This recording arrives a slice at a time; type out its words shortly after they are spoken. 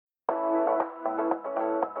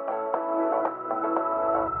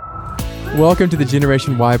Welcome to the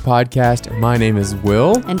Generation Y podcast. My name is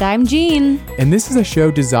Will. And I'm Jean. And this is a show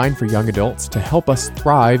designed for young adults to help us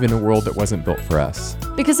thrive in a world that wasn't built for us.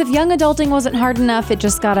 Because if young adulting wasn't hard enough, it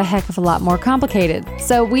just got a heck of a lot more complicated.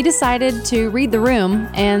 So we decided to read the room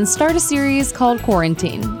and start a series called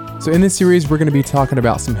Quarantine. So in this series, we're going to be talking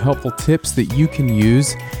about some helpful tips that you can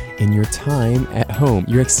use in your time at home,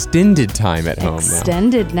 your extended time at home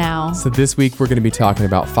now. So this week, we're going to be talking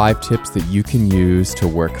about 5 tips that you can use to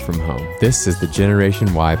work from home. This is the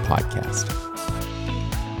Generation Y podcast.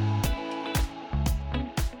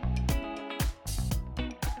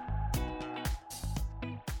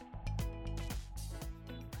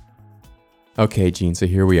 Okay, Jean, so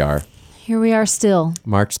here we are. Here we are still.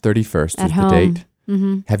 March 31st at is home. the date.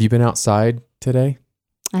 Mm-hmm. Have you been outside today?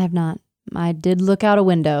 I have not. I did look out a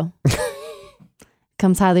window.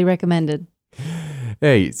 Comes highly recommended.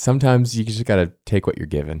 Hey, sometimes you just got to take what you're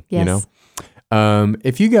given, yes. You know?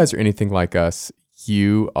 If you guys are anything like us,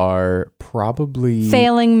 you are probably...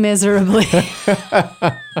 failing miserably.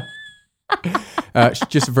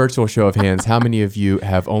 Just a virtual show of hands. How many of you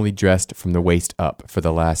have only dressed from the waist up for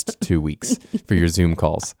the last 2 weeks for your Zoom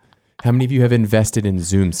calls? How many of you have invested in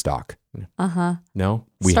Zoom stock? Uh-huh. No?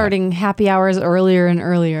 Starting happy hours earlier and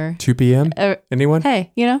earlier. 2 p.m.? Anyone?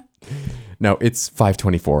 Hey, you know? No, it's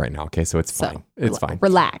 5:24 right now. Okay, so it's fine. It's fine.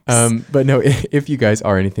 Relax. But no, if you guys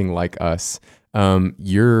are anything like us,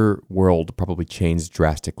 your world probably changed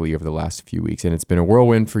drastically over the last few weeks, and it's been a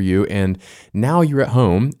whirlwind for you. And now you're at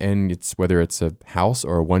home, and it's whether it's a house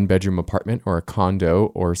or a 1-bedroom apartment or a condo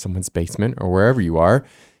or someone's basement or wherever you are,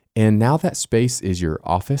 and now that space is your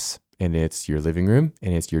office, and it's your living room,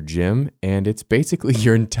 and it's your gym, and it's basically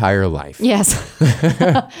your entire life. Yes.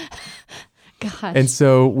 Gosh. And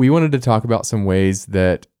so we wanted to talk about some ways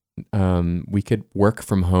that we could work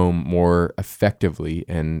from home more effectively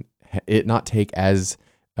and it not take as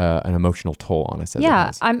an emotional toll on us as it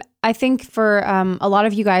has. I think for a lot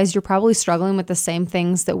of you guys, you're probably struggling with the same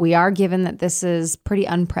things that we are, given that this is pretty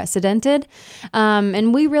unprecedented.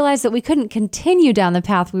 And we realized that we couldn't continue down the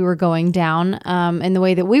path we were going down in the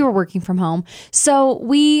way that we were working from home. So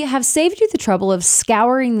we have saved you the trouble of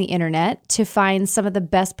scouring the internet to find some of the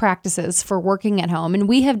best practices for working at home. And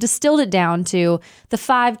we have distilled it down to the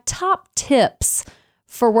 5 top tips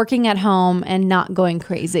for working at home and not going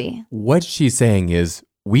crazy. What she's saying is,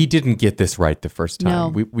 we didn't get this right the first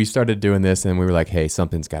time. No. We started doing this and we were like, hey,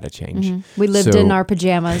 something's got to change. Mm-hmm. We lived in our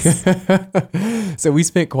pajamas. So we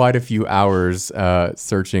spent quite a few hours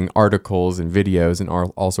searching articles and videos and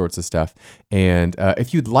all sorts of stuff. And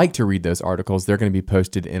if you'd like to read those articles, they're going to be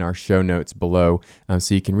posted in our show notes below.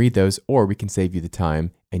 So you can read those, or we can save you the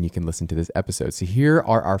time and you can listen to this episode. So here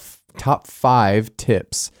are our top 5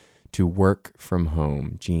 tips to work from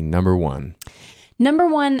home. Jean, number 1. Number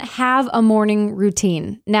 1, have a morning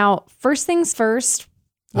routine. Now, first things first.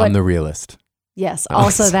 I'm the realist. Yes,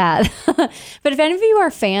 also that. But if any of you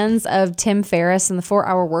are fans of Tim Ferriss and the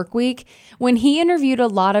 4-Hour Workweek, when he interviewed a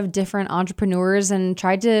lot of different entrepreneurs and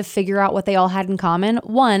tried to figure out what they all had in common,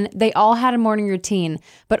 1, they all had a morning routine,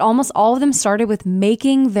 but almost all of them started with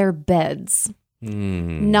making their beds.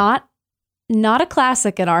 Not a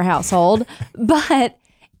classic in our household, but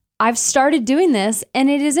I've started doing this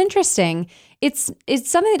and it is interesting. It's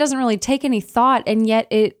something that doesn't really take any thought, and yet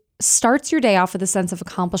it starts your day off with a sense of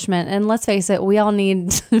accomplishment. And let's face it, we all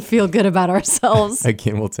need to feel good about ourselves.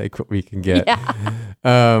 Again, we'll take what we can get. Yeah.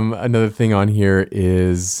 Another thing on here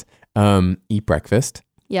is eat breakfast.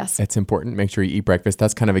 Yes. It's important. Make sure you eat breakfast.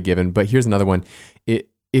 That's kind of a given. But here's another one.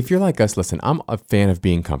 If you're like us, listen, I'm a fan of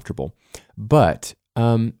being comfortable, but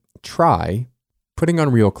try putting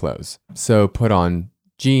on real clothes. So put on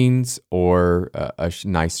jeans or a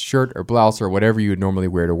nice shirt or blouse or whatever you would normally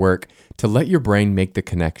wear to work, to let your brain make the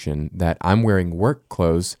connection that I'm wearing work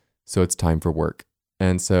clothes, so it's time for work.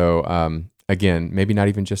 And so, again, maybe not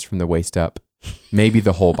even just from the waist up, maybe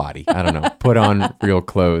the whole body. I don't know. Put on real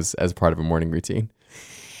clothes as part of a morning routine.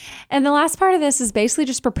 And the last part of this is basically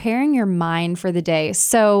just preparing your mind for the day.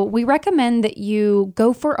 So we recommend that you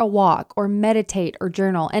go for a walk or meditate or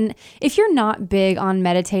journal. And if you're not big on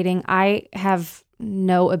meditating, I have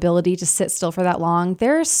no ability to sit still for that long.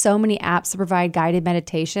 There are so many apps that provide guided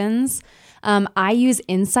meditations. I use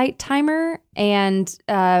Insight Timer, and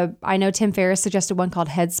I know Tim Ferriss suggested one called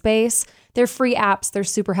Headspace. They're free apps. They're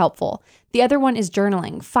super helpful. The other one is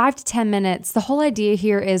journaling, 5 to 10 minutes. The whole idea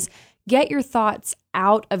here is get your thoughts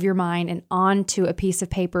out of your mind and onto a piece of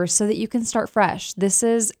paper so that you can start fresh. This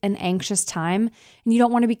is an anxious time, and you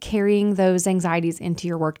don't want to be carrying those anxieties into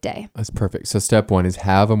your workday. That's perfect. So step 1 is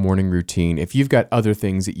have a morning routine. If you've got other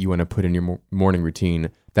things that you want to put in your morning routine,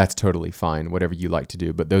 that's totally fine, whatever you like to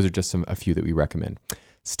do. But those are just a few that we recommend.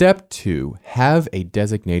 Step 2, have a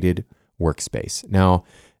designated workspace. Now,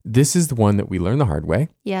 this is the one that we learned the hard way.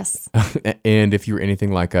 Yes. And if you were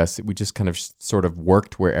anything like us, we just kind of sort of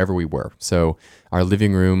worked wherever we were. So our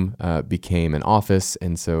living room became an office.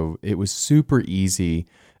 And so it was super easy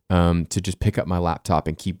to just pick up my laptop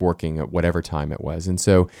and keep working at whatever time it was. And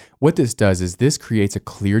so what this does is this creates a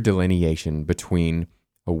clear delineation between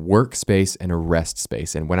a workspace and a rest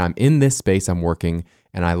space. And when I'm in this space, I'm working,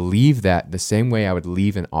 and I leave that the same way I would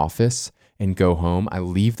leave an office and go home. I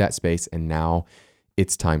leave that space, and now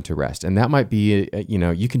it's time to rest. And that might be,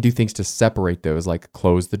 you can do things to separate those, like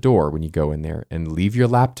close the door when you go in there and leave your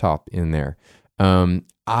laptop in there.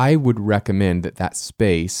 I would recommend that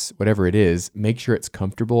space, whatever it is, make sure it's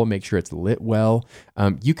comfortable, make sure it's lit well.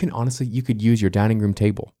 You could use your dining room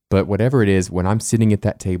table, but whatever it is, when I'm sitting at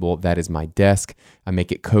that table, that is my desk. I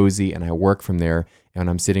make it cozy and I work from there. And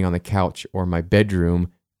I'm sitting on the couch or my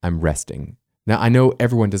bedroom, I'm resting. Now, I know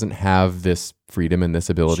everyone doesn't have this freedom and this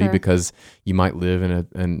ability because you might live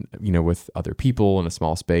with other people in a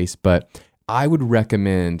small space, but I would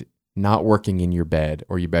recommend not working in your bed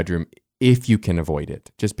or your bedroom if you can avoid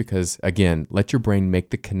it. Just because, again, let your brain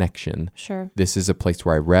make the connection. Sure. This is a place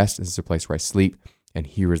where I rest, this is a place where I sleep, and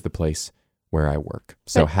here is the place where I work.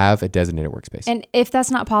 So have a designated workspace. And if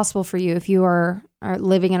that's not possible for you, if you are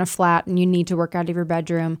living in a flat and you need to work out of your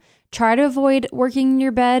bedroom, try to avoid working in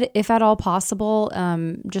your bed if at all possible.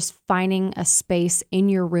 Just finding a space in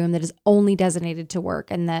your room that is only designated to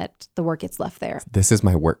work and that the work gets left there. This is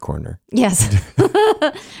my work corner. Yes,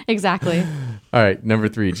 exactly. All right. Number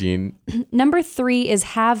 3, Jean. Number 3 is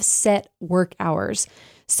have set work hours.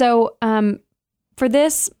 So for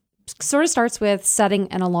this, sort of starts with setting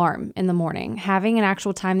an alarm in the morning, having an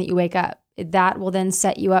actual time that you wake up. That will then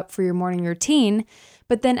set you up for your morning routine,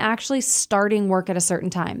 but then actually starting work at a certain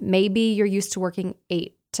time. Maybe you're used to working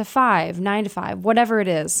 8 to 5, 9 to 5, whatever it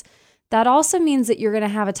is. That also means that you're going to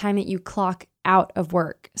have a time that you clock out of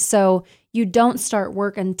work. So you don't start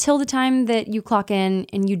work until the time that you clock in,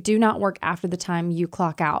 and you do not work after the time you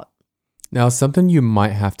clock out. Now, something you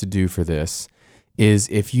might have to do for this is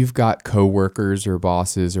if you've got coworkers or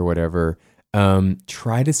bosses or whatever,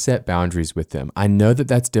 try to set boundaries with them. I know that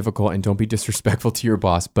that's difficult, and don't be disrespectful to your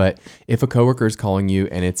boss, but if a coworker is calling you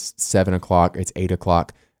and it's 7 o'clock, it's 8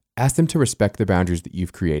 o'clock, ask them to respect the boundaries that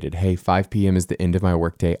you've created. Hey, 5 p.m. is the end of my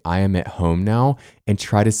workday. I am at home now, and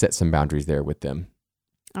try to set some boundaries there with them.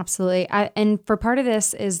 Absolutely. And for part of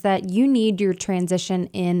this is that you need your transition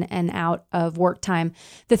in and out of work time.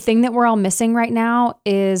 The thing that we're all missing right now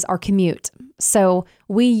is our commute. So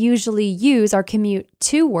we usually use our commute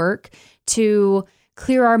to work to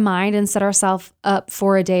clear our mind and set ourselves up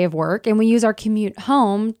for a day of work. And we use our commute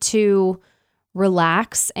home to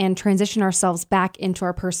relax and transition ourselves back into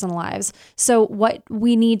our personal lives. So what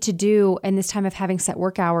we need to do in this time of having set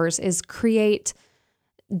work hours is create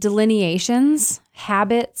delineations,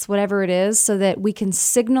 habits, whatever it is, so that we can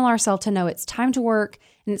signal ourselves to know it's time to work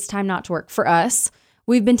and it's time not to work. For us,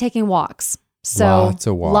 we've been taking walks. So lots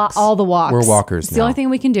of walks. All the walks. We're walkers It's now. the only thing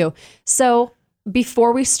we can do. So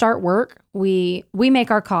before we start work, we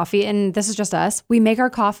make our coffee, and this is just us. We make our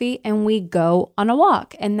coffee and we go on a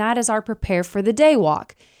walk, and that is our prepare for the day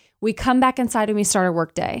walk. We come back inside and we start our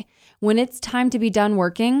work day. When it's time to be done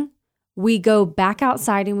working, we go back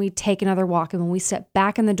outside and we take another walk. And when we step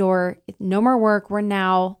back in the door, no more work. We're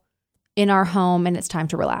now in our home and it's time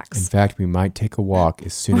to relax. In fact, we might take a walk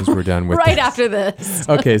as soon as we're done with right this. after this.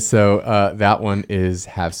 Okay, so that one is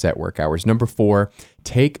have set work hours. Number 4,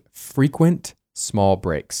 take frequent small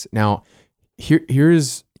breaks. Now,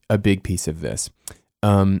 here's a big piece of this.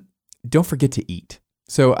 Don't forget to eat.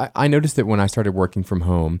 So I noticed that when I started working from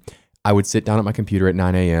home, I would sit down at my computer at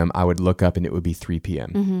 9 a.m. I would look up and it would be 3 p.m.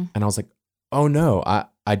 Mm-hmm. And I was like, oh no,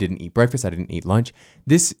 I didn't eat breakfast. I didn't eat lunch.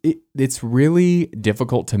 It's really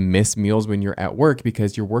difficult to miss meals when you're at work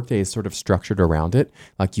because your workday is sort of structured around it.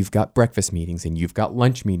 Like you've got breakfast meetings and you've got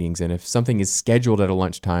lunch meetings. And if something is scheduled at a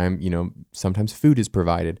lunchtime, sometimes food is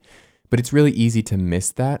provided. But it's really easy to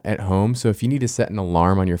miss that at home. So if you need to set an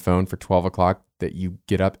alarm on your phone for 12 o'clock that you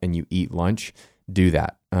get up and you eat lunch, do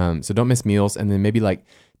that. So don't miss meals. And then maybe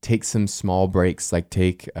take some small breaks,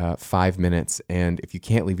 take 5 minutes. And if you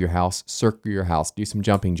can't leave your house, circle your house, do some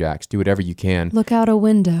jumping jacks, do whatever you can. Look out a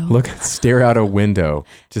window. Stare out a window,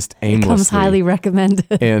 just aimlessly. It comes highly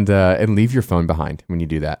recommended. And leave your phone behind when you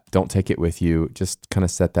do that. Don't take it with you. Just kind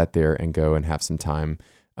of set that there and go and have some time.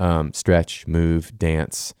 Stretch, move,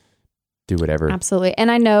 dance, do whatever. Absolutely. And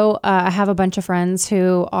I know I have a bunch of friends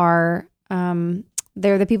who are,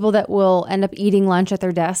 they're the people that will end up eating lunch at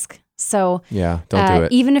their desk. So yeah, don't do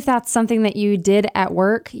it. Even if that's something that you did at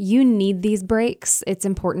work, you need these breaks. It's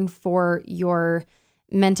important for your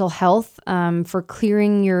mental health, for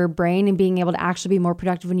clearing your brain and being able to actually be more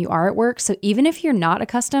productive when you are at work. So even if you're not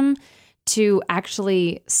accustomed to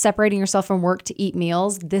actually separating yourself from work to eat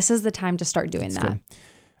meals, this is the time to start doing that. Good.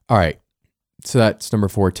 All right. So that's number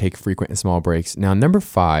 4, take frequent and small breaks. Now, number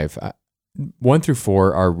 5, 1 through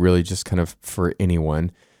 4 are really just kind of for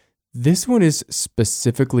anyone. This one is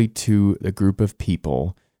specifically to the group of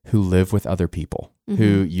people who live with other people,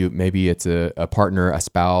 who maybe it's a partner, a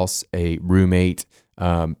spouse, a roommate,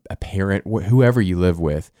 a parent, whoever you live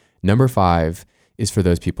with. Number 5 is for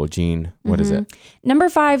those people. Jean, what is it? Number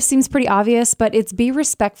 5 seems pretty obvious, but it's be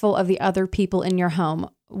respectful of the other people in your home.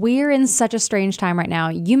 We're in such a strange time right now.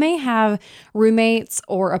 You may have roommates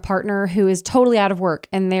or a partner who is totally out of work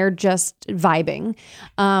and they're just vibing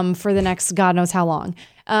for the next God knows how long.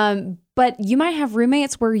 But you might have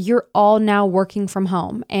roommates where you're all now working from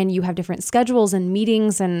home and you have different schedules and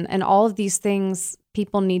meetings and all of these things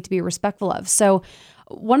people need to be respectful of. So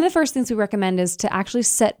one of the first things we recommend is to actually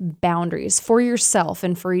set boundaries for yourself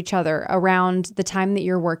and for each other around the time that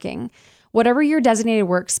you're working. Whatever your designated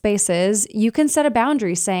workspace is, you can set a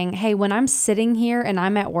boundary saying, hey, when I'm sitting here and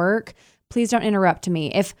I'm at work, please don't interrupt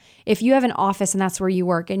me. If you have an office and that's where you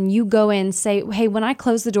work and you go in, say, hey, when I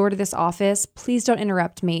close the door to this office, please don't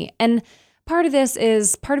interrupt me. And part of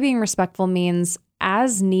being respectful means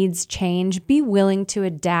as needs change, be willing to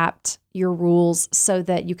adapt your rules so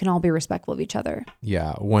that you can all be respectful of each other.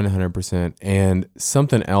 Yeah, 100%. And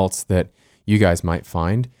something else that you guys might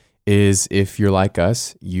find is if you're like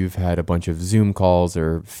us, you've had a bunch of Zoom calls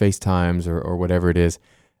or FaceTimes or whatever it is,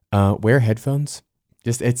 wear headphones.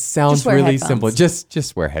 It sounds really simple.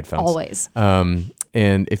 Just wear headphones. Always.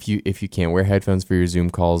 And if you can't wear headphones for your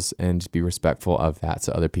Zoom calls, and just be respectful of that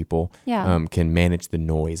so other people can manage the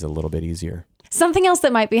noise a little bit easier. Something else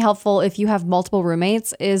that might be helpful if you have multiple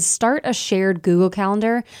roommates is start a shared Google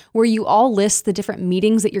Calendar where you all list the different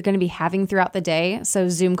meetings that you're going to be having throughout the day. So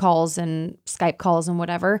Zoom calls and Skype calls and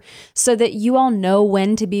whatever, so that you all know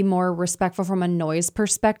when to be more respectful from a noise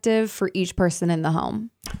perspective for each person in the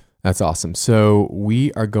home. That's awesome. So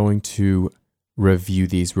we are going to review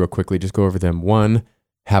these real quickly. Just go over them. 1,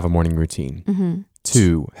 have a morning routine.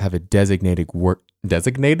 2, have a designated workspace.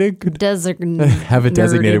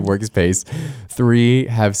 3,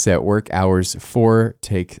 have set work hours. 4,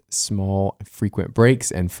 take small, frequent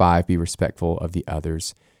breaks. And 5, be respectful of the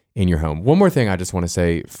others in your home. One more thing I just want to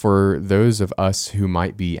say, for those of us who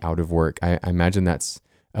might be out of work, I imagine that's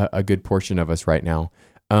a good portion of us right now.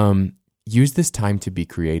 Use this time to be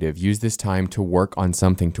creative. Use this time to work on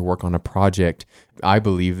something, to work on a project. I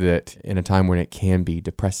believe that in a time when it can be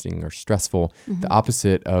depressing or stressful, the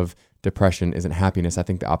opposite of depression isn't happiness. I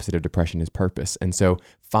think the opposite of depression is purpose. And so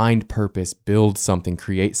find purpose, build something,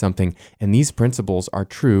 create something. And these principles are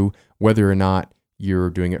true whether or not you're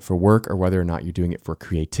doing it for work or whether or not you're doing it for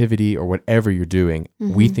creativity or whatever you're doing.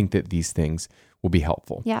 We think that these things will be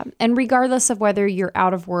helpful. Yeah. And regardless of whether you're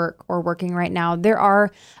out of work or working right now, there are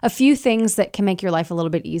a few things that can make your life a little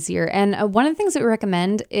bit easier. And one of the things that we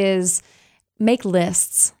recommend is make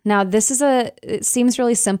lists. Now, it seems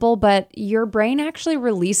really simple, but your brain actually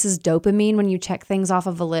releases dopamine when you check things off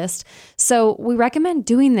of a list. So we recommend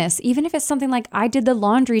doing this, even if it's something like I did the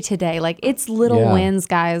laundry today. Like, it's little wins,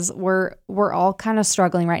 guys. We're all kind of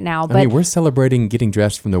struggling right now. But we're celebrating getting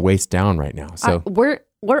dressed from the waist down right now. So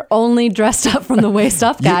we're only dressed up from the waist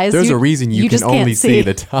up, guys. There's a reason you can only see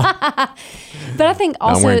the top. But I think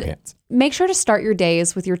also, I'm wearing pants. Make sure to start your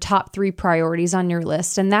days with your top 3 priorities on your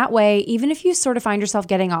list. And that way, even if you sort of find yourself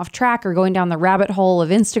getting off track or going down the rabbit hole of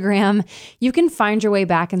Instagram, you can find your way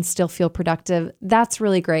back and still feel productive. That's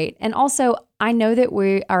really great. And also, I know that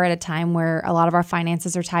we are at a time where a lot of our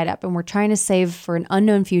finances are tied up and we're trying to save for an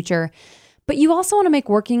unknown future. But you also want to make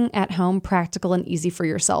working at home practical and easy for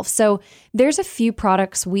yourself. So there's a few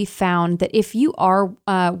products we found that if you are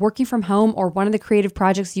working from home or one of the creative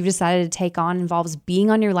projects you've decided to take on involves being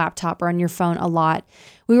on your laptop or on your phone a lot,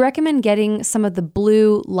 we recommend getting some of the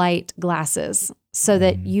blue light glasses so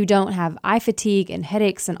that you don't have eye fatigue and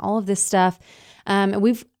headaches and all of this stuff. And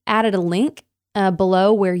we've added a link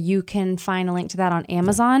below where you can find a link to that on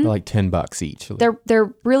Amazon. They're like $10 each.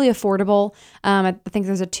 They're really affordable. I think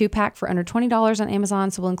there's a 2-pack for under $20 on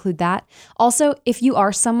Amazon, so we'll include that. Also, if you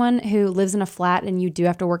are someone who lives in a flat and you do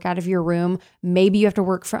have to work out of your room, maybe you have to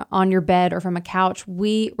work on your bed or from a couch,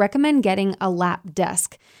 we recommend getting a lap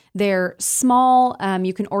desk. They're small.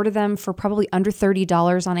 You can order them for probably under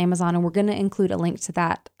 $30 on Amazon, and we're going to include a link to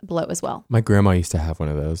that below as well. My grandma used to have one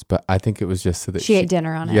of those, but I think it was just so that she ate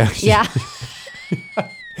dinner on it. Yeah.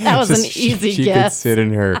 That was an easy she guess. could sit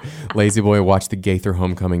in her lazy boy, watch the Gaither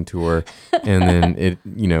Homecoming tour, and then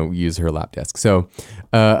use her lap desk. So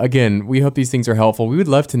again, we hope these things are helpful. We would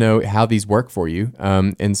love to know how these work for you.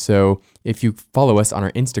 And so if you follow us on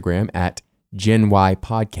our Instagram at Gen Y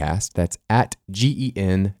Podcast, that's at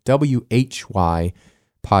GENWHY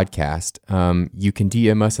Podcast. You can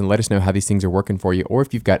DM us and let us know how these things are working for you, or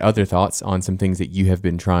if you've got other thoughts on some things that you have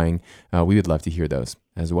been trying, we would love to hear those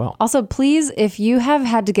as well. Also, please, if you have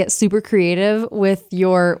had to get super creative with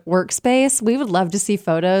your workspace, we would love to see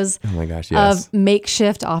photos Oh my gosh, yes. of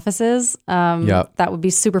makeshift offices. That would be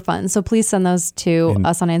super fun. So please send those to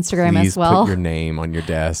us on Instagram as well. Please put your name on your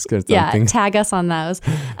desk or something. Yeah, tag us on those.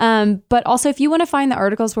 But also, if you want to find the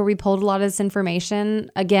articles where we pulled a lot of this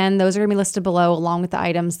information, again, those are going to be listed below along with the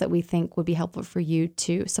items that we think would be helpful for you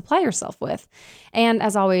to supply yourself with. And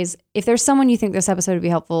as always, if there's someone you think this episode would be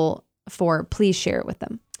helpful for, please share it with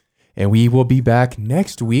them. And we will be back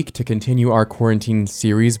next week to continue our quarantine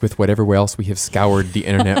series with whatever else we have scoured the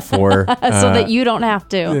internet for. So that you don't have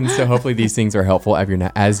to. And so hopefully these things are helpful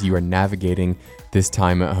as you are navigating this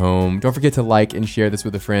time at home. Don't forget to like and share this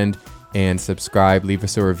with a friend and subscribe, leave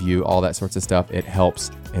us a review, all that sorts of stuff. It helps.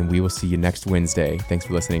 And we will see you next Wednesday. Thanks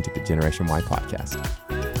for listening to the Generation Y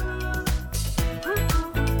Podcast.